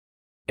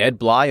Ed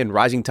Bly and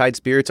Rising Tide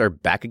Spirits are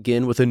back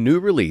again with a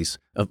new release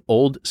of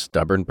Old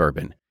Stubborn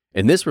Bourbon.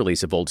 And this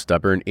release of Old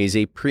Stubborn is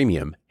a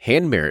premium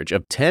hand marriage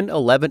of 10,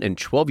 11, and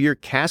 12-year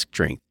cask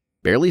strength,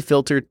 barely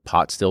filtered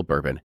pot still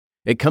bourbon.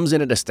 It comes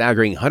in at a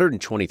staggering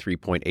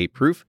 123.8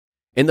 proof,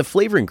 and the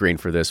flavoring grain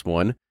for this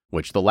one,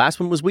 which the last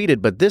one was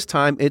wheated, but this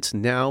time it's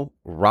now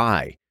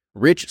rye.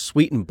 Rich,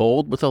 sweet, and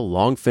bold with a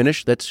long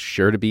finish that's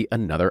sure to be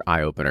another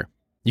eye-opener.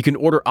 You can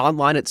order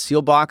online at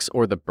Sealbox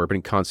or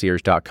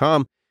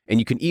thebourbonconcierge.com, and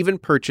you can even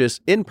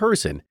purchase in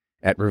person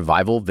at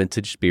Revival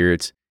Vintage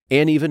Spirits,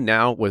 and even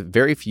now with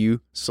very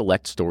few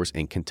select stores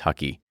in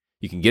Kentucky.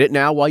 You can get it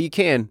now while you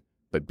can,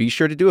 but be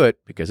sure to do it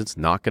because it's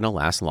not going to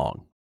last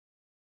long.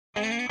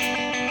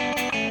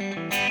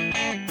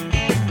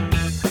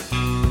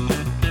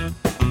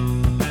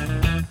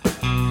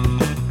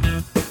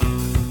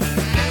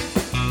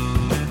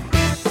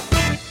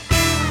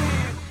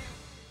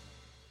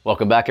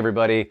 Welcome back,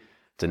 everybody.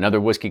 It's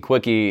another Whiskey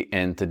Quickie,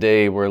 and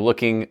today we're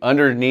looking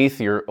underneath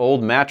your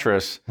old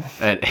mattress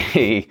at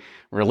a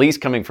release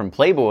coming from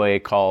Playboy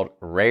called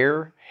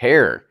Rare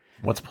Hair.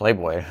 What's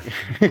Playboy?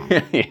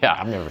 Yeah.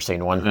 I've never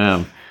seen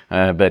one.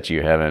 I bet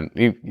you haven't.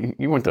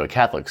 You went to a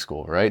Catholic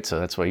school, right? So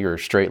that's why you were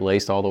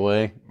straight-laced all the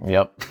way?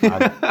 Yep.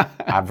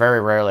 I very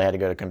rarely had to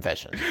go to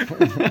confession.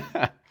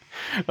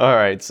 All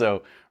right,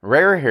 so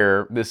Rare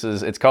Hair,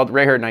 it's called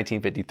Rare Hair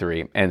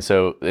 1953, and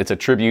so it's a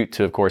tribute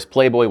to, of course,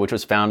 Playboy, which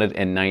was founded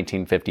in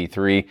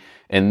 1953,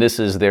 and this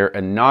is their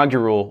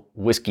inaugural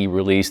whiskey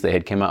release. They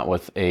had come out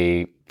with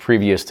a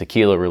previous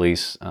tequila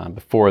release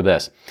before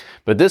this,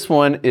 but this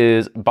one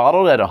is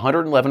bottled at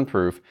 111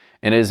 proof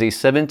and is a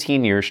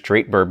 17-year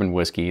straight bourbon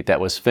whiskey that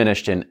was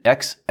finished in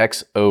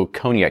XXO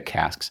cognac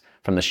casks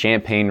from the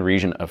Champagne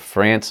region of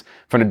France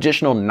for an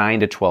additional 9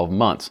 to 12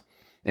 months.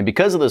 And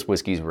because of this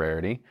whiskey's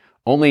rarity,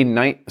 only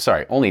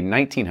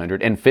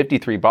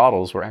 1,953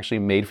 bottles were actually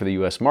made for the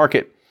U.S.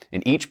 market,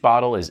 and each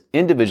bottle is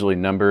individually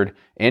numbered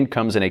and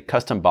comes in a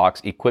custom box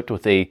equipped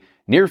with a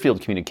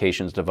near-field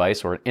communications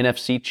device or an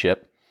NFC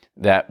chip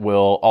that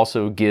will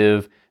also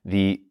give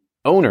the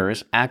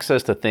owners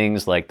access to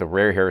things like the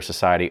Rare Hair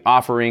Society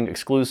offering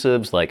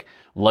exclusives like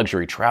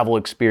luxury travel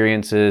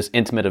experiences,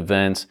 intimate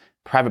events,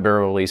 private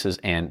barrel releases,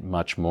 and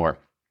much more.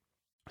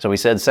 So we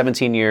said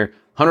 17-year,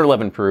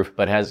 111 proof,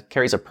 but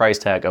carries a price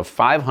tag of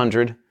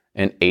 $589.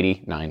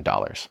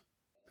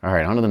 All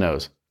right, on to the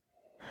nose.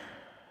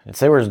 Did it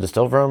say where it's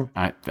distilled from?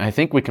 I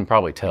think we can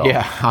probably tell.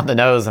 Yeah, on the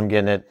nose, I'm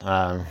getting it.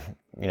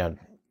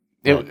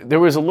 There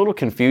was a little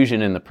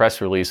confusion in the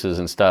press releases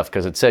and stuff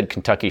because it said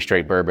Kentucky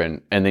straight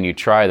bourbon, and then you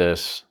try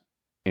this,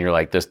 and you're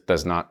like, this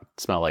does not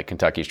smell like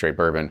Kentucky straight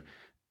bourbon.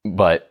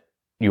 But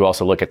you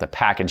also look at the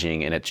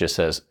packaging, and it just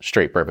says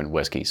straight bourbon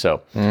whiskey.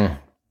 So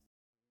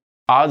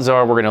odds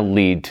are we're going to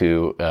lead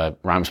to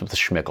rhymes with the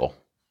schmickel.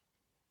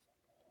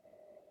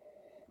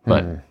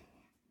 But,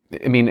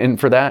 I mean, and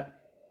for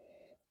that,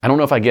 I don't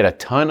know if I get a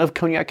ton of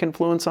cognac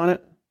influence on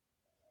it,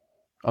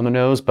 on the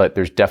nose, but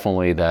there's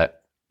definitely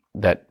that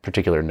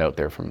particular note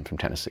there from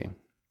Tennessee.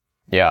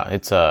 Yeah,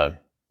 it's, to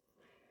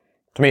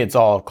me, it's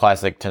all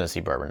classic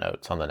Tennessee bourbon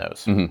notes on the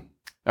nose. Mm-hmm.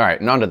 All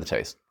right, and on to the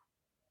taste.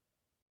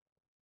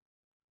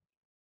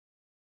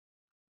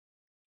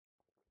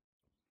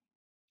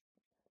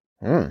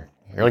 You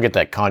really get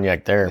that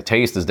cognac there. The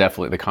taste is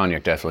the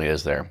cognac definitely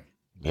is there.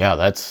 Yeah,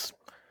 that's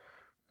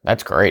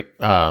great.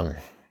 Yeah,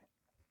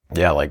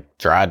 like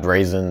dried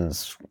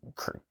raisins,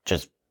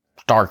 just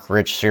dark,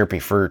 rich, syrupy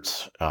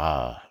fruits.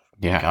 Yeah.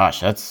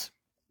 Gosh, it's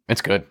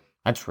good.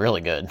 That's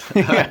really good.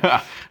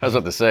 I was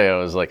about to say, I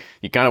was like,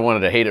 you kind of wanted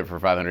to hate it for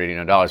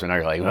 $589, but now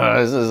you're like,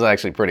 well, this is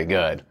actually pretty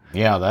good.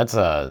 Yeah, that's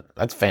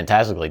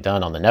fantastically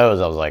done on the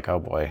nose. I was like, oh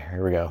boy,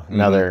 here we go.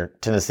 Another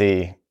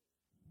Tennessee.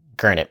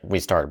 Granted, we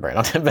started brand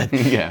on it, but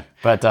yeah.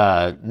 But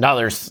now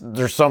there's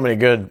so many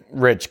good,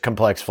 rich,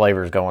 complex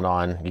flavors going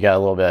on. You got a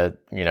little bit,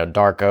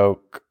 dark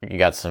oak. You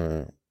got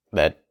some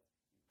that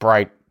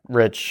bright,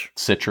 rich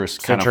citrus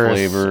kind of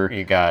flavor.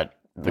 You got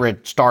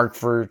rich, dark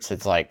fruits.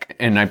 It's like,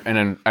 and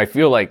I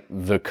feel like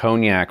the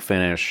cognac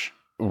finish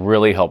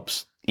really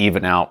helps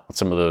even out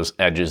some of those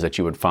edges that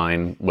you would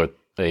find with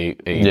a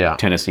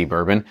Tennessee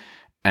bourbon,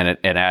 and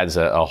it adds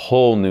a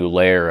whole new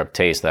layer of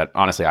taste that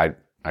honestly I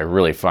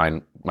really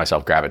find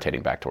myself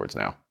gravitating back towards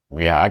now.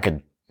 Yeah, I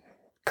could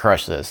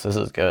crush this. This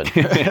is good.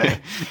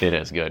 It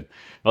is good.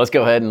 Well, let's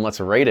go ahead and let's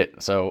rate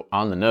it. So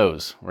on the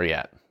nose, where you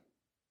at?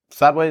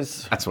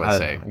 Sideways? That's what I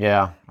say.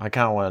 Yeah, I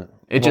kind of want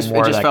it just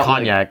more of felt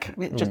cognac.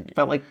 It just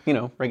felt like,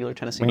 regular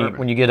Tennessee bourbon.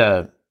 When you get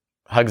a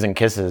Hugs and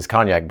Kisses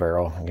cognac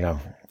barrel,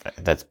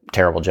 that's a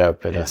terrible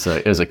joke. But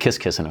it was a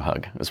kiss and a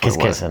hug.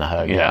 Kiss and a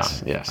hug,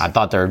 yes, yeah. Yes. I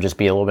thought there would just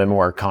be a little bit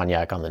more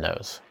cognac on the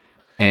nose.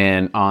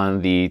 And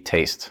on the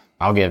taste?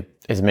 I'll give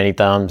as many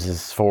thumbs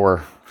as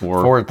four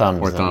thumbs.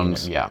 Four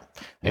thumbs. Yeah.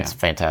 It's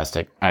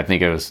fantastic. I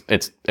think it's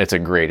a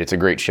great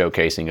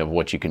showcasing of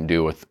what you can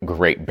do with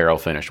great barrel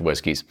finished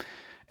whiskeys.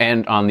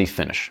 And on the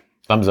finish?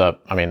 Thumbs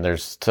up. I mean,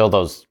 there's still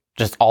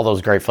all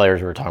those great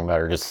flavors we were talking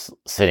about are just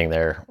sitting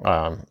there.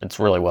 It's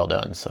really well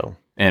done. So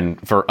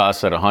And for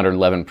us at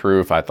 111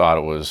 proof, I thought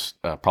it was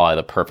probably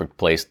the perfect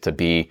place to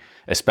be,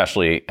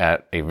 especially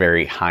at a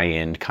very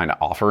high-end kind of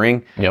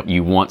offering. Yep.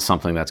 You want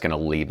something that's going to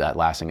leave that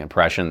lasting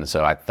impression.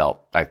 So I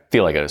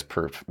feel like it was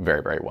proofed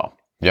very, very well.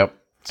 Yep.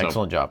 So,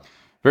 excellent job.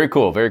 Very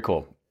cool. Very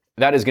cool.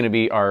 That is going to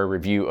be our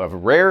review of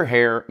Rare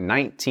Hair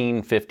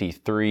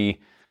 1953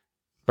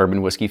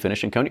 bourbon whiskey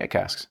finish and cognac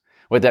casks.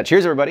 With that,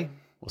 cheers, everybody.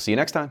 We'll see you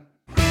next time.